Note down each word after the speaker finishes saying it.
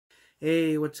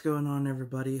Hey, what's going on,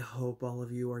 everybody? Hope all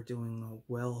of you are doing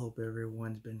well. Hope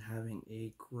everyone's been having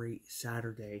a great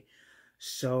Saturday.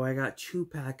 So, I got two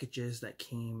packages that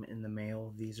came in the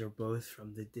mail. These are both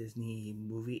from the Disney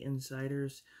Movie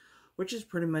Insiders, which is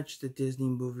pretty much the Disney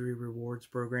Movie Rewards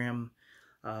program.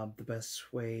 The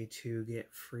best way to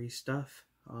get free stuff.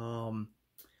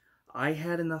 I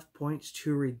had enough points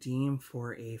to redeem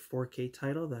for a 4K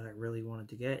title that I really wanted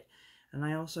to get, and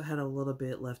I also had a little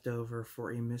bit left over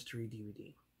for a mystery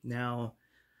DVD. Now,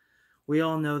 we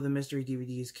all know the mystery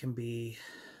DVDs can be,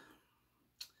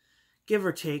 give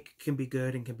or take, can be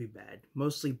good and can be bad.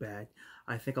 Mostly bad.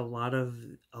 I think and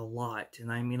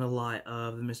I mean a lot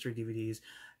of the mystery DVDs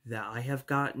that I have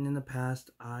gotten in the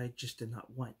past, I just did not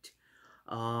want.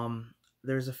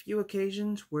 There's a few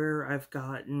occasions where I've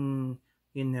gotten,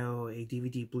 a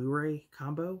DVD Blu-ray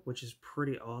combo, which is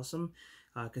pretty awesome,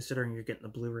 considering you're getting the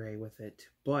Blu-ray with it.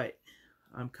 But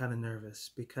I'm kind of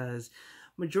nervous because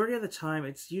majority of the time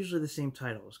it's usually the same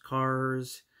titles: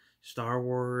 Cars, Star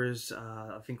Wars.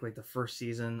 I think like the first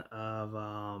season of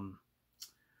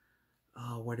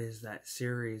what is that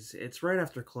series? It's right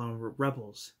after Clone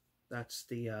Rebels. That's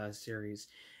the series,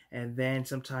 and then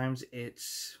sometimes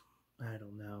it's, I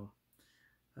don't know,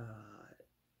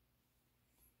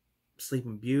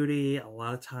 Sleeping Beauty. A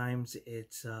lot of times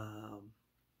it's a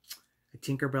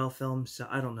Tinkerbell film. So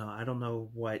I don't know. I don't know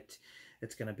what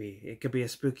it's gonna be. It could be a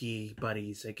Spooky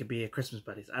Buddies. It could be a Christmas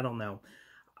Buddies. I don't know.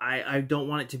 I don't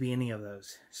want it to be any of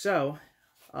those. So,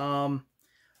 I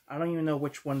don't even know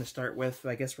which one to start with.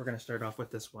 I guess we're gonna start off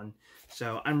with this one.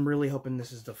 So I'm really hoping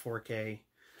this is the 4K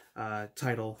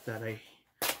title that I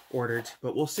ordered,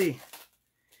 but we'll see.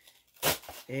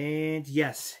 And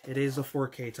yes, it is a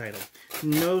 4K title.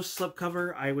 No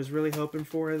slipcover. I was really hoping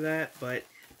for that, but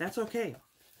that's okay.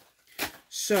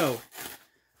 So,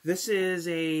 this is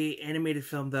a animated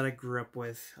film that I grew up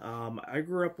with. I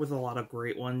grew up with a lot of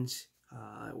great ones.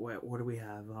 What do we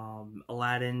have?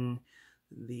 Aladdin,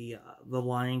 the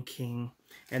Lion King,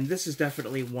 and this is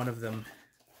definitely one of them.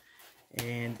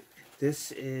 And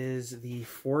this is the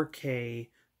 4K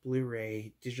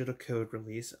Blu-ray digital code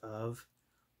release of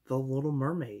The Little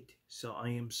Mermaid. So I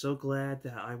am so glad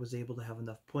that I was able to have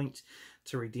enough points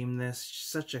to redeem this.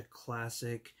 Such a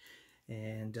classic.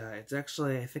 And it's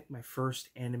actually, I think, my first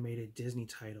animated Disney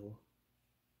title.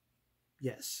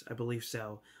 Yes, I believe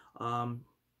so. Trying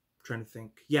to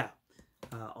think. Yeah,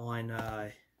 on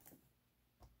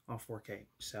 4K.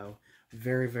 So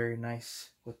very, very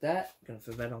nice with that. Gonna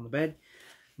throw that on the bed.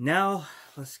 Now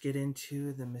let's get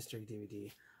into the mystery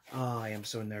DVD. Oh, I am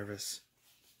so nervous.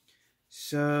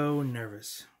 So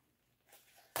nervous.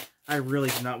 I really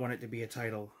do not want it to be a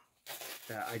title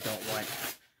that I don't want.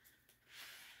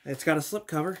 It's got a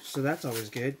slipcover, so that's always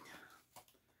good.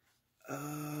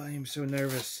 I am so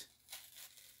nervous.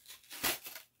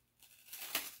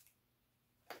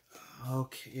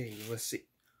 Okay, let's see.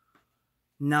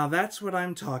 Now that's what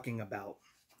I'm talking about.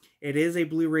 It is a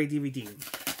Blu-ray DVD.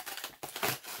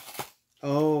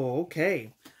 Oh,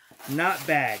 okay. Not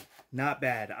bad. Not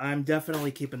bad. I'm definitely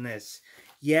keeping this.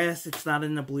 Yes, it's not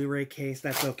in the Blu-ray case.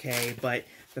 That's okay. But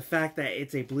the fact that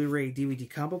it's a Blu-ray DVD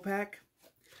combo pack,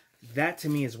 that to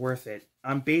me is worth it.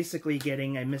 I'm basically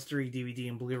getting a mystery DVD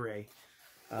and Blu-ray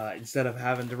instead of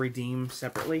having to redeem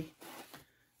separately.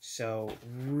 So,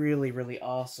 really, really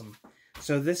awesome.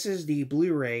 So, this is the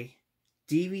Blu-ray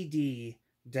DVD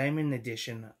Diamond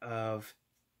Edition of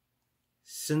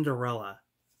Cinderella.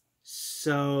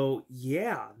 So,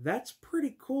 yeah, that's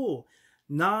pretty cool.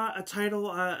 Not a title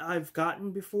I've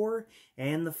gotten before,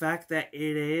 and the fact that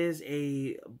it is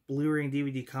a Blu-ray and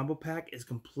DVD combo pack is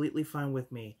completely fine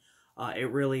with me.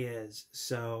 It really is.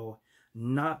 So,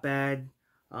 not bad.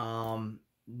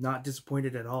 Not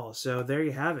disappointed at all. So, there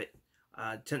you have it.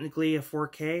 Technically a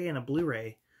 4K and a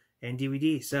Blu-ray and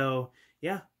DVD. So,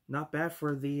 yeah, not bad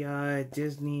for the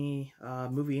Disney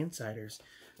Movie Insiders.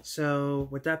 So,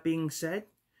 with that being said,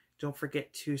 don't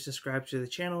forget to subscribe to the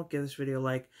channel, give this video a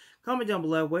like, comment down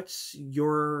below what's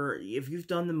your, if you've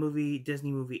done the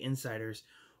Disney Movie Insiders,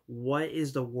 what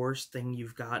is the worst thing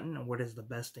you've gotten and what is the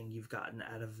best thing you've gotten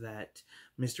out of that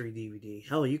mystery DVD?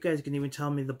 Hell, you guys can even tell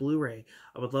me the Blu-ray.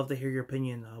 I would love to hear your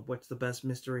opinion of what's the best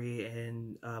mystery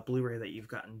and Blu-ray that you've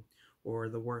gotten, or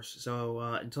the worst. So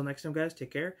until next time, guys,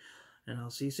 take care, and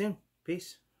I'll see you soon.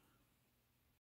 Peace.